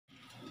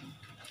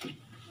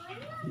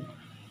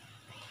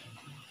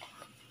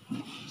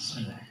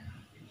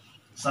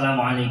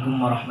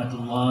Assalamualaikum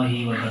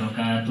warahmatullahi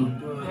wabarakatuh.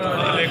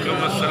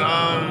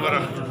 Waalaikumsalam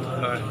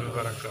warahmatullahi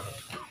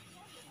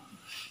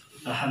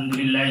wabarakatuh.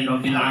 Alhamdulillahi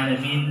rabbil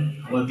alamin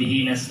wa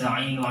bihi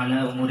nasta'inu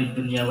ala umuri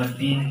dunya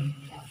waddin.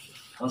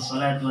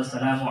 Wassalatu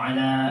wassalamu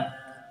ala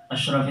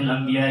asyrafil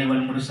anbiya'i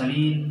wal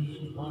mursalin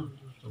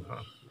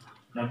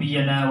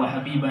nabiyyana wa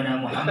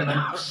habibana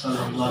Muhammad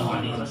sallallahu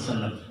alaihi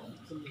wasallam.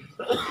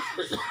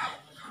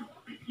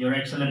 Your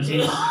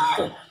Excellencies,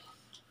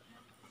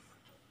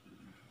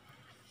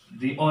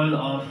 the all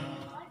of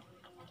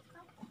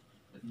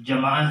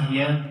Jamaah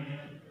here,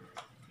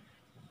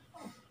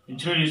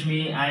 introduce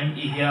me. I'm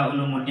Ahya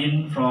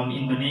from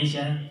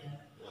Indonesia.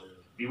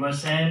 We were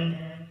sent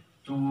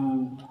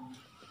to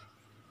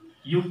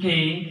UK,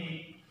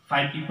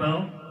 5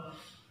 people.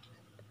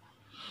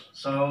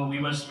 So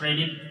we were spread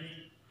it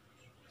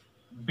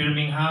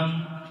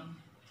Birmingham,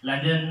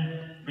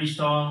 London,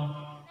 Bristol,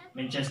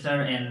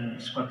 Manchester, and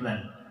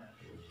Scotland.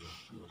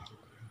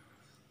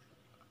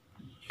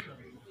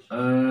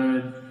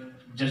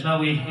 Just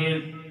now we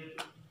heard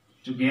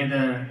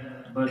together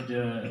about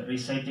the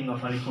reciting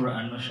of Holy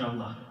Quran.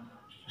 MashaAllah,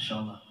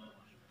 MashaAllah,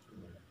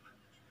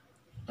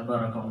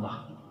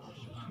 Tabarakallah.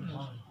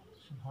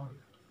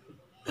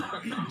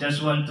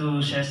 Just want to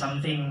share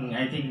something.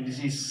 I think this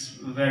is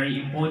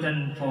very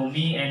important for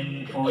me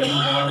and for you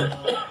all,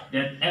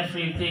 that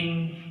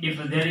everything,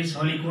 if there is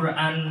Holy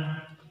Quran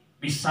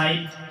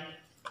beside,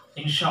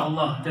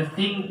 inshallah, the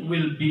thing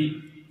will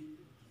be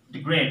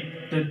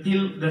great.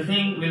 The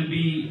thing will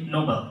be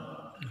noble.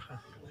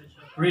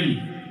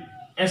 Really.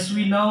 As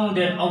we know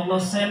that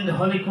Allah sent the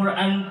Holy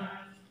Quran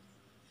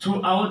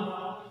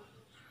throughout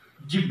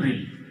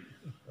Jibril.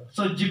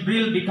 So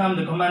Jibril become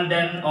the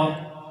commandant of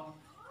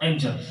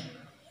angels.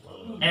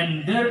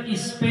 And there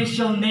is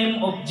special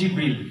name of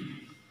Jibril,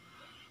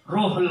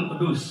 Ruhul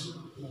Qudus.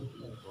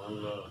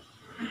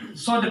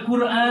 So the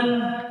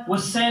Quran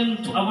was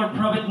sent to our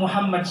Prophet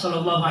Muhammad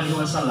sallallahu alaihi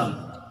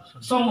wasallam.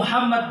 So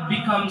Muhammad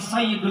becomes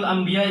Sayyidul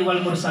Anbiya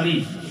wal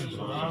Mursalin.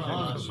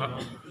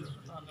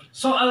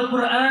 So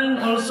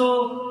Al-Quran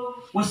also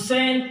was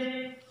sent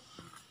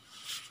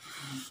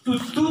to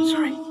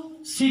 2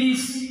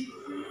 cities,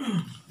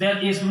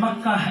 that is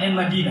Makkah and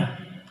Medina.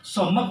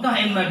 So Makkah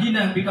and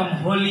Medina become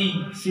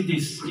holy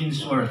cities in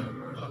this world.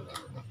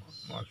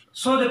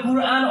 So the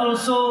Quran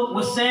also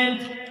was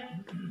sent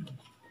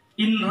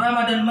in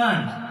Ramadan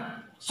month.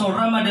 So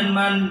Ramadan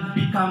month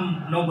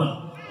become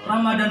noble.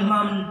 Ramadan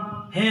month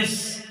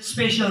has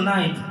special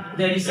night,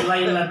 that is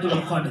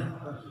Lailatul Qadr.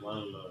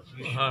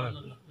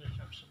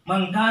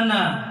 Man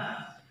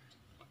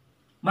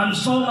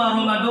soma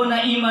Ramadana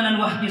imanan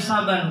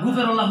wahtisaban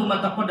ghufirallahu ma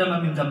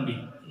taqaddama min dhanbi.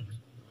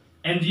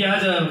 And the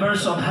other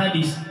verse of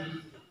hadith,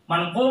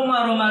 man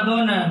qoma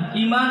Ramadana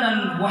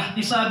imanan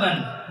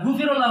wahtisaban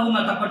ghufirallahu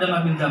ma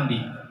taqaddama min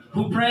dhanbi.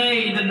 Who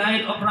pray in the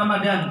night of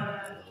Ramadan,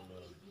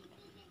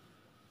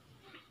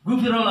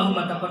 ghufirallahu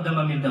ma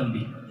taqaddama min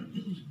dhanbi.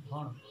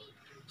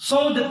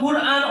 So the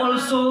Quran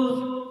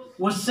also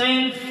was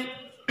sent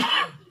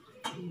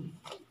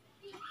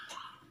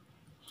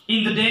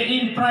in the day,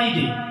 in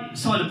Friday.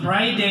 So the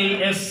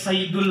Friday is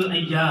Sayyidul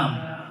Ayyam.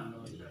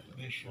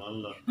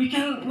 We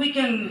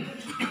can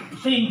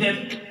think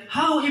that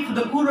how if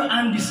the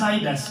Quran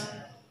beside us,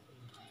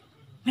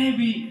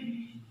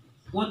 maybe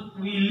what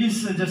we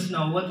listen just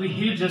now, what we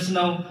hear just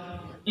now,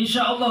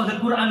 inshallah the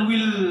Quran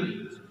will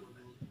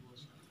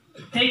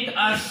take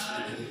us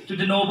to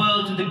the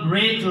noble, to the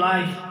great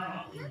life.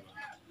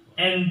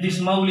 And this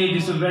MAWLID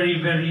is a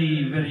very,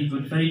 very, very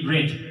good, very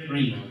great,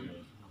 really.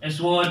 As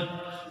what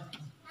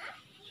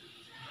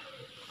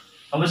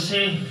I was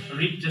saying,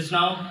 read just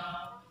now,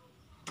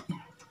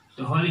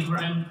 the Holy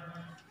Quran.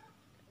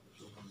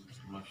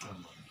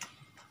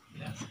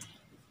 Yeah.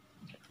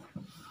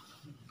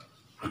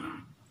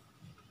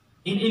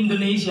 In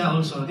Indonesia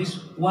also, this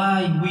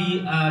why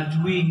we are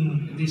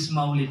doing this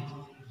MAWLID.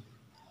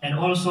 And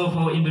also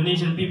for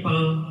Indonesian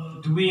people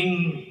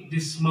doing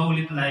this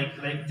MAWLID like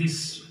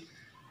this,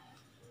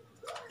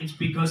 it's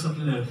because of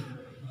love.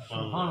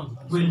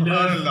 We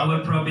love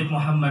our Prophet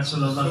Muhammad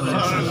sallallahu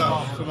alaihi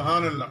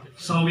wasallam.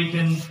 So we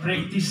can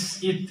practice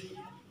it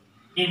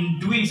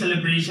in doing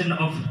celebration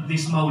of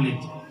this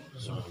MAWLID.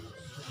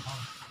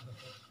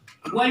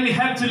 Why we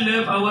have to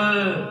love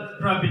our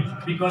Prophet?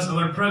 Because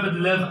our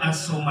Prophet loved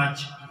us so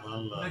much.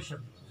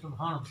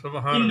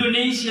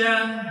 Indonesia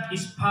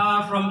is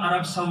far from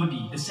Arab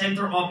Saudi, the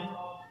center of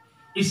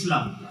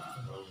Islam.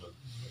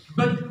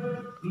 But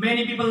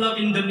many people love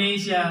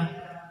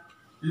Indonesia,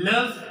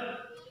 love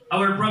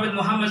our Prophet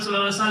Muhammad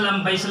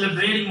ﷺ by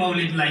celebrating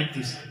MAWLID like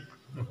this.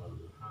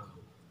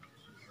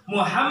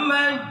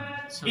 Muhammad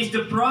is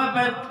the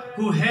prophet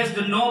who has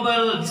the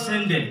noble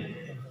descendant.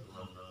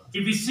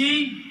 If you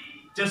see,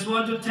 just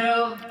want to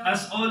tell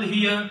us all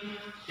here,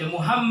 the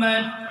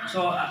Muhammad,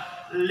 so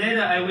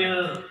later I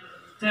will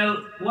tell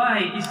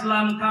why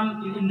Islam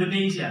come in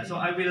Indonesia. So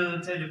I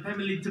will tell you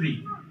family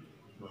tree.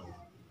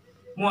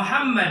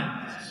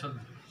 Muhammad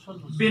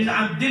bin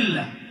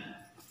Abdullah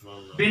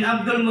bin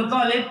Abdul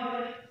Muttalib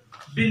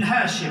bin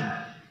Hashim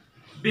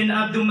bin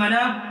Abdul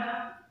Manaf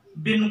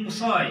bin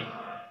Qusay,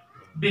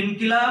 bin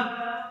Kilab,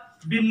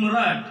 bin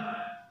Murad,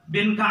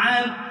 bin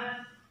Ka'ab,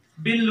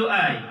 bin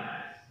Lu'ay,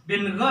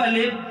 bin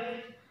Ghalib,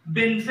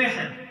 bin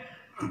Fihr,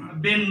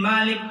 bin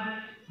Malik,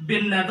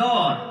 bin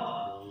Nadar,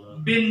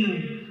 bin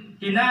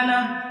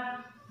Kinana,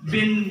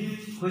 bin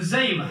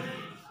Huzaimah,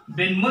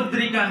 bin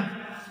Mudrika,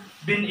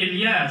 bin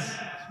Ilyas,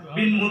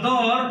 bin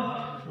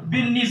Mudar,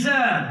 bin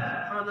Nizar,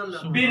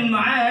 bin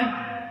Ma'ad,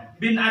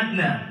 bin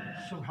Adna,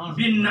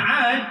 bin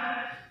Na'ad,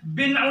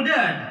 bin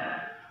Udad,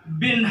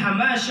 bin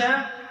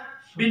Hamasha,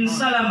 bin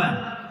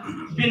Salama,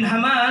 bin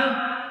Hamal,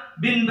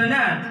 bin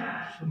Banat,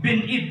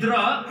 bin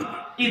Idra.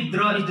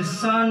 Idra is the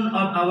son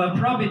of our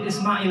Prophet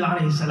Ismail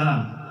alayhi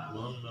salam.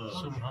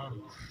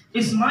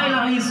 Ismail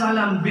alayhi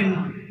salam bin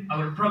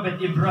our Prophet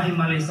Ibrahim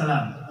alayhi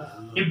salam.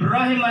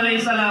 Ibrahim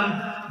alayhi salam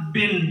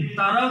bin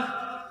Tarah,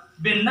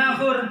 bin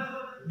Nahur,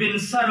 bin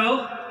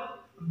Saruh,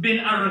 bin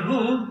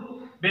Arhu,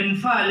 bin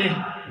Falih,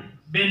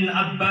 bin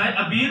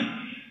Abir,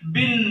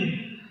 bin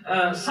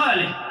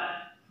Salih,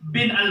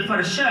 bin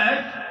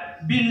Al-Farshad,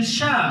 bin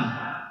Sham,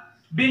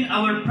 bin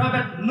our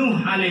Prophet Nuh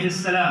alayhi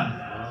salam,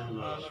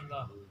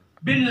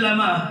 bin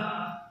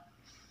Lamah,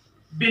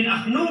 bin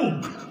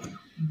Ahnu,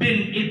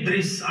 bin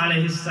Idris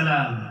alayhi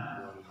salam,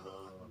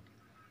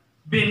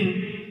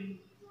 bin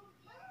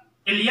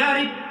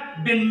Ilyarib,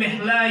 bin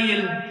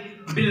Mihlayil,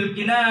 bin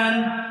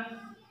Kinan,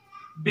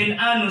 bin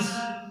Anus.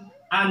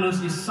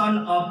 Anus is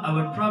son of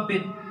our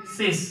Prophet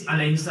Sis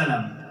alayhi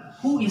salam.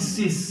 Who is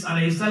Sis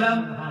alayhi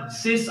salam?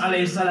 Sis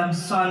alayhi salam,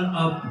 son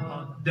of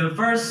the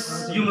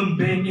first human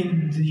being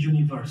in the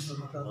universe,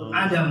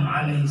 Adam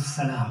alayhi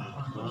salam.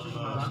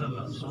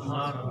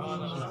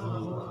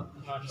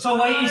 So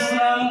why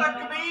Islam?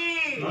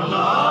 Takbir!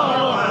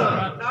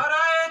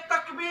 Narae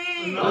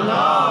Takbir!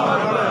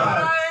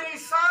 Narae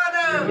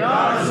Risalah!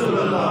 Ya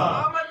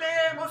Rasulullah! Muhammad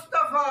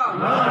Mustafa!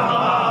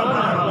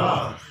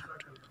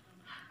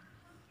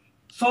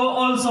 So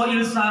also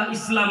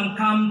Islam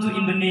come to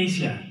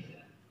Indonesia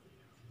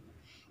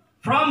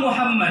from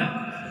Muhammad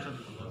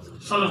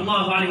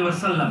sallallahu alaihi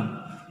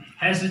wasallam.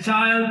 Has a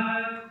child.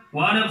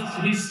 One of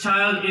his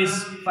child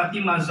is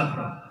Fatimah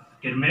Zahra.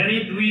 Get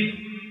married with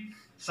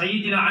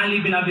Sayyidina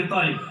Ali bin Abi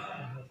Talib.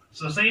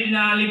 So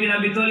Sayyidina Ali bin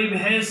Abi Talib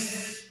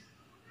has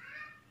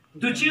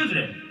two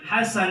children,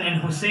 Hassan and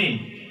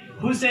Hussein.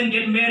 Hussein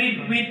get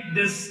married with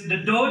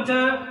the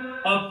daughter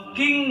of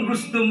King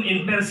Rustum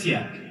in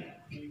Persia.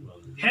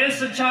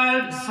 Has a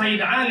child,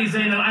 Sayyid Ali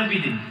Zain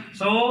al-Abidin.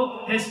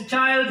 So his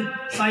child,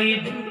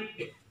 Sayyid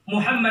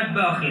Muhammad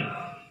Baqir.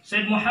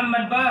 Said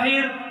Muhammad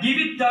Bahir, give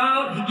it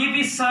down, he give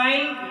his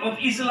sign of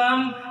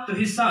Islam to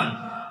his son,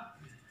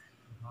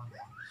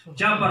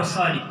 Jabbar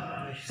Sadiq.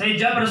 Said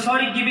Jabbar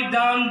Sadiq, give it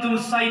down to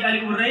Sayyid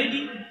Ali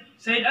Uraidi.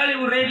 Sayyid Ali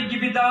Uraidi,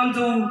 give it down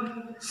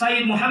to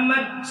Sayyid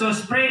Muhammad. So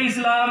spread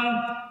Islam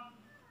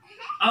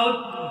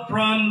out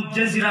from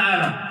Jazira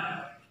Arab.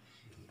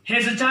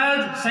 Has a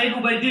child, Sayyid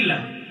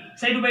Ubaidillah.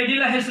 Sayyid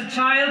Ubaidillah has a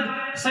child,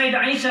 Sayyid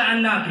Aisha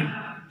al-Naqib.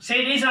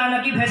 Sayyid Isa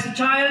al-Naqib has a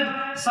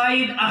child,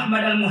 Sayyid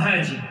Ahmad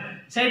al-Muhajir.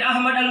 Sayyid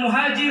Ahmad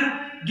al-Muhajir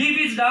give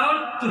it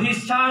down to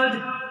his child,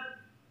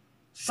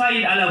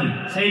 Sayyid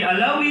Alawi. Sayyid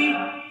Alawi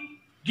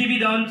give it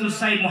down to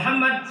Sayyid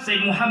Muhammad.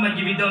 Sayyid Muhammad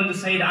give it down to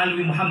Sayyid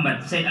Alawi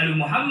Muhammad. Sayyid Alawi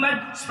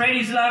Muhammad spread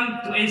Islam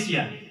to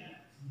Asia.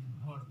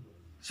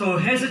 So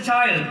has a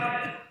child,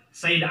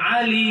 Sayyid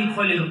Ali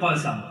Khalil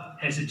Qasam.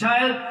 Has a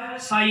child,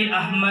 Sayyid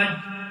Ahmad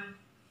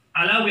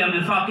Alawi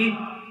Abdul Faqih.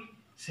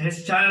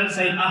 Has a child,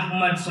 Sayyid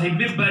Ahmad Sahib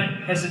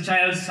Birbad. Has a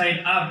child, Sayyid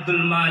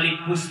Abdul Malik,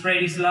 who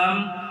spread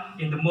Islam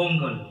in the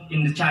Mongol,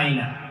 in the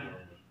China.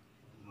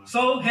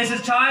 So has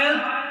a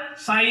child,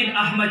 Sayyid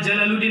Ahmad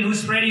Jalaluddin, who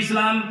spread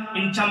Islam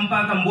in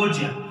Champa,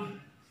 Cambodia.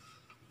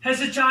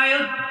 Has a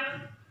child,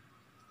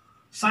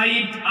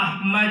 Sayyid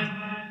Ahmad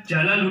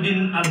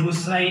Jalaluddin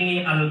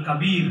al-Husaini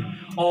al-Kabir,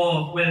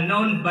 or well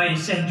known by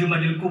Sheikh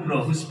Jumadil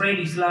Kubro, who spread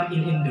Islam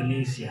in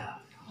Indonesia.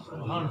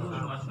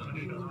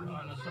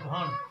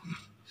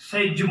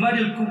 Sayyid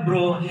Jumadil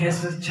Kubro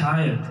has a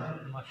child,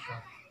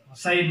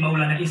 Sayyid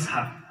Maulana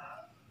Ishaq.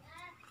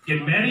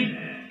 Get married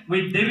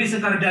with Dewi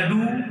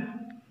Sekardadu,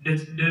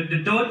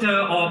 the daughter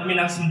of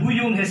Minak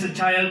Sembuyung, has a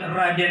child,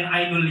 Raden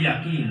Ainul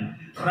Yakin.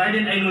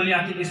 Raden Ainul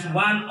Yakin is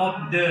one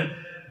of the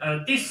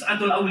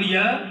Tis'atul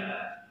Awliya,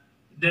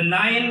 the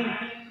 9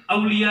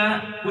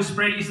 Awliya who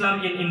spread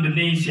Islam in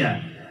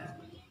Indonesia.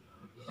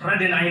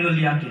 Raden Ainul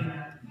Yakin.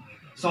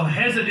 So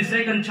has the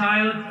second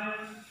child,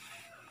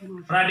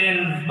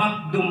 Raden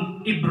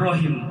Makdum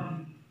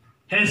Ibrahim.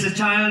 Has a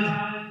child,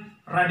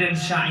 Raden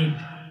Syahid.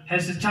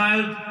 Has a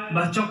child,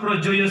 Mbah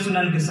Cokro Joyo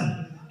Sunan Geseng.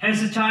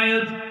 Has a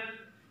child,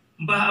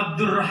 Mbah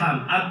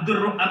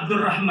Abdul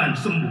Rahman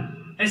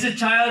Sumbu. Has a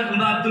child,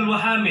 Mbah Abdul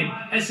Wahamid.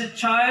 Has a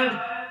child,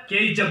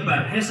 Kiai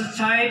Jabbar. Has a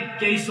child,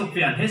 Kiai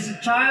Sufyan. Has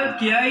a child,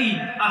 Kiai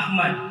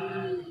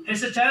Ahmad.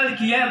 Has a child,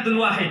 Kiai Abdul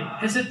Wahid.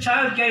 Has a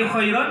child, Kiai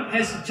Khairan.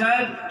 Has a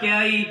child,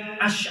 Kiai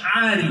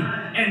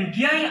Ash'ari. And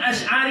Kiai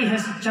Ash'ari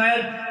has a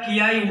child,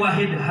 Kiai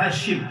Wahid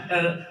Hashim.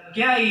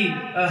 Kiai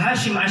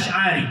Hashim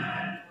Ash'ari.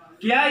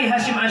 Kiai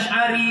Hashim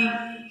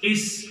Ash'ari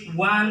is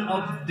one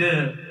of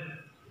the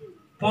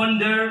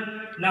founder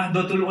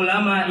Nahdlatul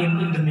Ulama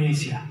in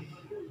Indonesia.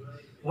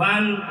 The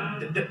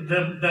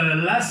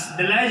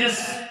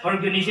largest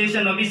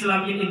organization of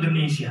Islam in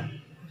Indonesia.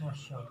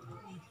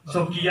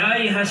 So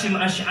Kiai Hashim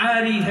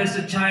Ash'ari has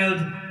a child,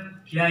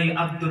 Kiai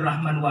Abdul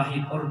Rahman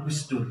Wahid or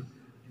Gus Dur,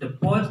 the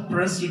fourth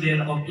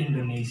president of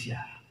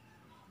Indonesia.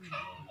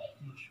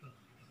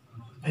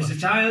 As a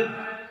child,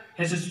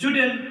 as a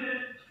student,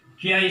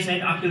 Kiai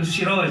Said Akil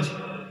Siraj,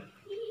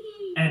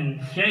 and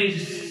Kiai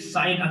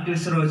Said Akil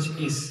Siraj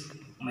is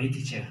my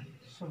teacher.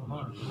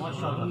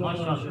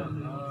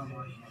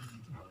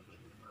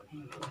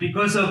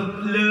 Because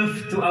of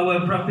love to our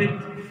Prophet,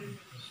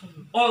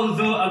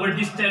 although our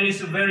distance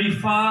is very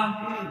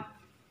far,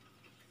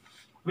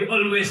 we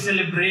always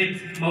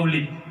celebrate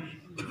MAWLID.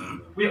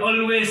 We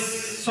always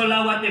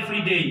salawat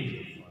every day.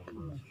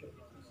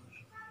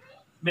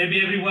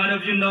 Maybe every one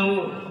of you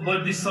know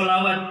about this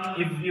salawat.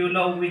 If you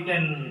know, we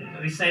can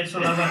recite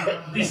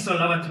salawat, this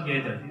salawat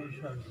together.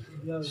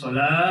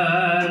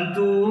 Salatullah,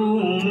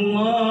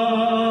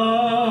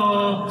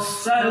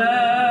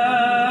 salamullah,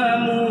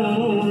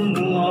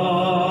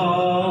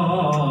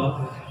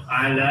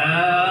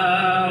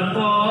 ala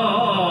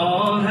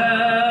Taha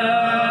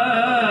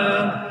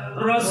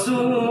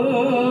Rasulillah.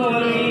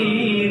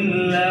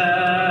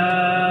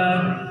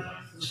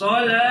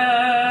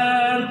 Salatullah,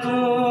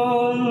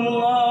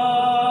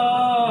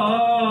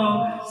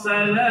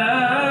 salamullah,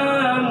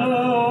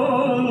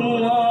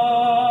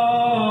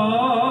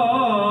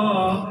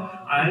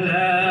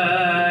 ala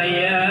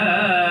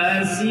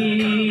Yasin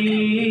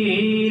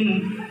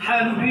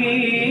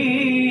Habibillah.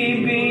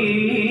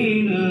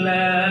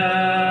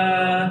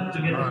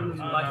 Together.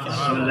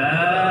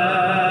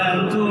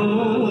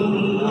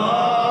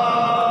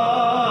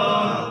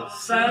 Salatullah,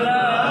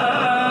 salamullah,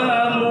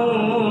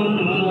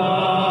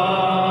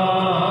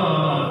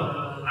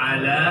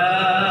 ala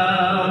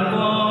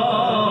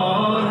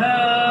Taha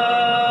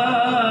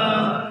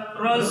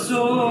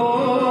Rasulillah.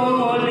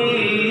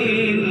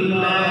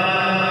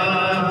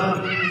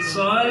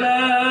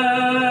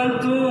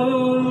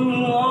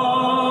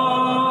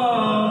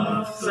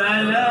 Salatullah,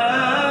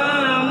 salamullah,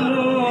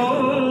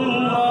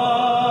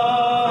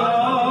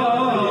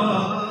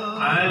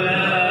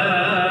 ala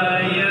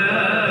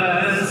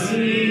Yasin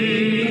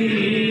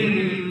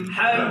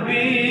Habibillah.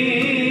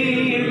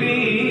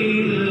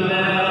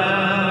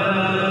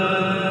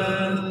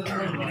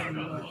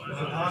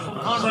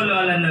 Sallu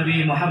ala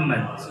Nabi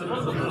Muhammad.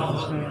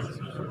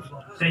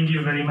 Thank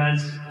you very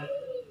much.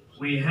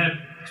 We have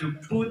to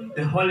put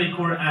the Holy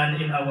Quran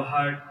in our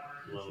heart.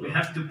 We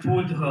have to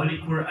put the Holy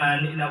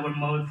Quran in our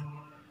mouth.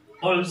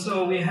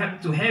 Also, we have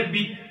to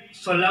habit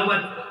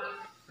salawat.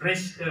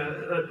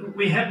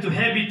 We have to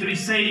habit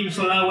reciting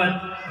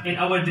salawat in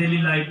our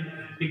daily life,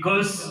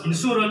 because in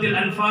Surah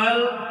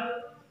Al-Anfal,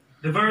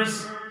 the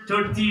verse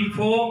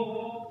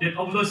 34, that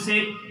Allah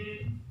said,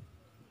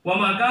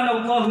 وَمَا كَانَ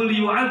اللَّهُ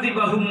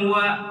لِيُعَذِّبَهُمْ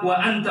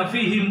وَأَنْتَ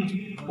فِيهِمْ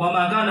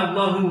وَمَا كَانَ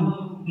اللَّهُ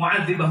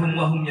مُعَذِّبَهُمْ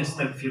وَهُمْ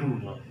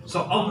يَسْتَغْفِرُونَ.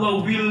 So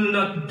Allah will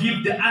not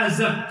give the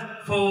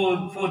azab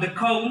for the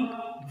kaum,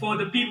 for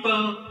the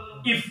people,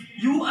 if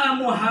you are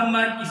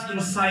Muhammad is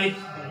inside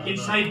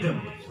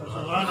them.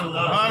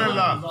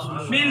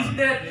 Means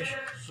that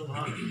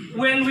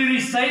when we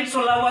recite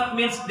salawat,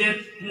 means that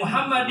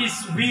Muhammad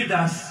is with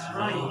us.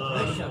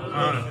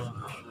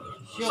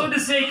 So the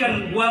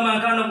second,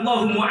 وَمَا كَانَ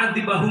اللَّهُ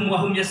مُعَذِّبَهُمْ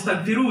وَهُمْ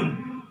يَسْتَغْفِرُونَ.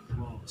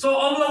 So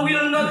Allah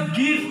will not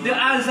give the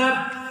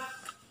azab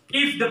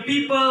if the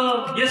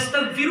people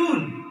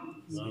yastaghfirun,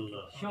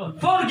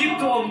 forgive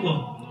to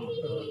Allah.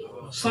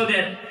 So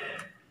that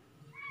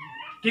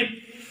keep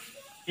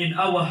in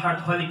our heart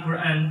Holy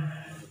Quran,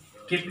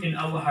 keep in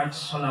our heart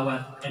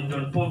salawat, and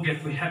don't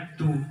forget we have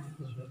to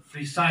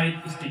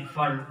recite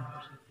istighfar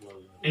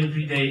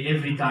every day,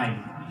 every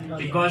time.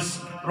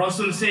 Because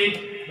Rasul said,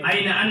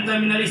 Aina anta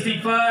minal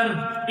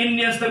istighfar,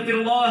 inni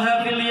astaghfirullah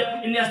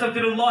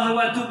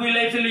wa atubu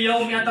ilayhi fil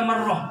yawmi mi'ata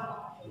marrah.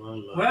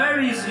 Where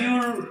is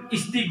your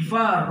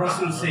istighfar?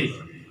 Rasul said,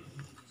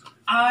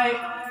 I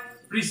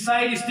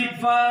recite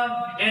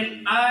istighfar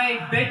and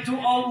I beg to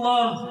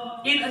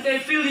Allah in a day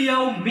fil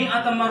yawm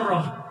mi'ata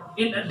marrah,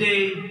 in a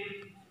day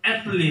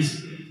at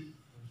least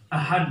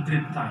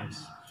 100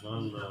 times.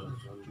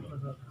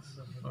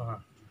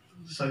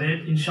 So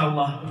that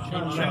inshallah.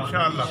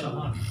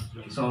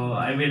 So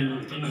I will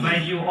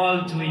invite you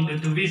all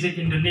to visit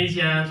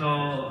Indonesia,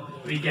 so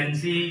we can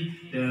see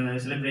the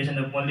celebration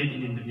of MAWLID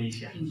in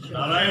Indonesia.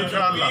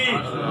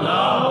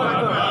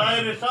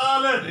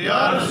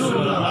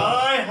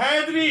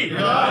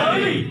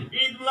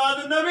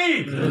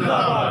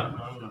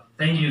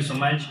 Thank you so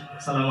much.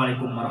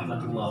 Assalamualaikum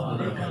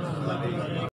warahmatullahi wabarakatuh.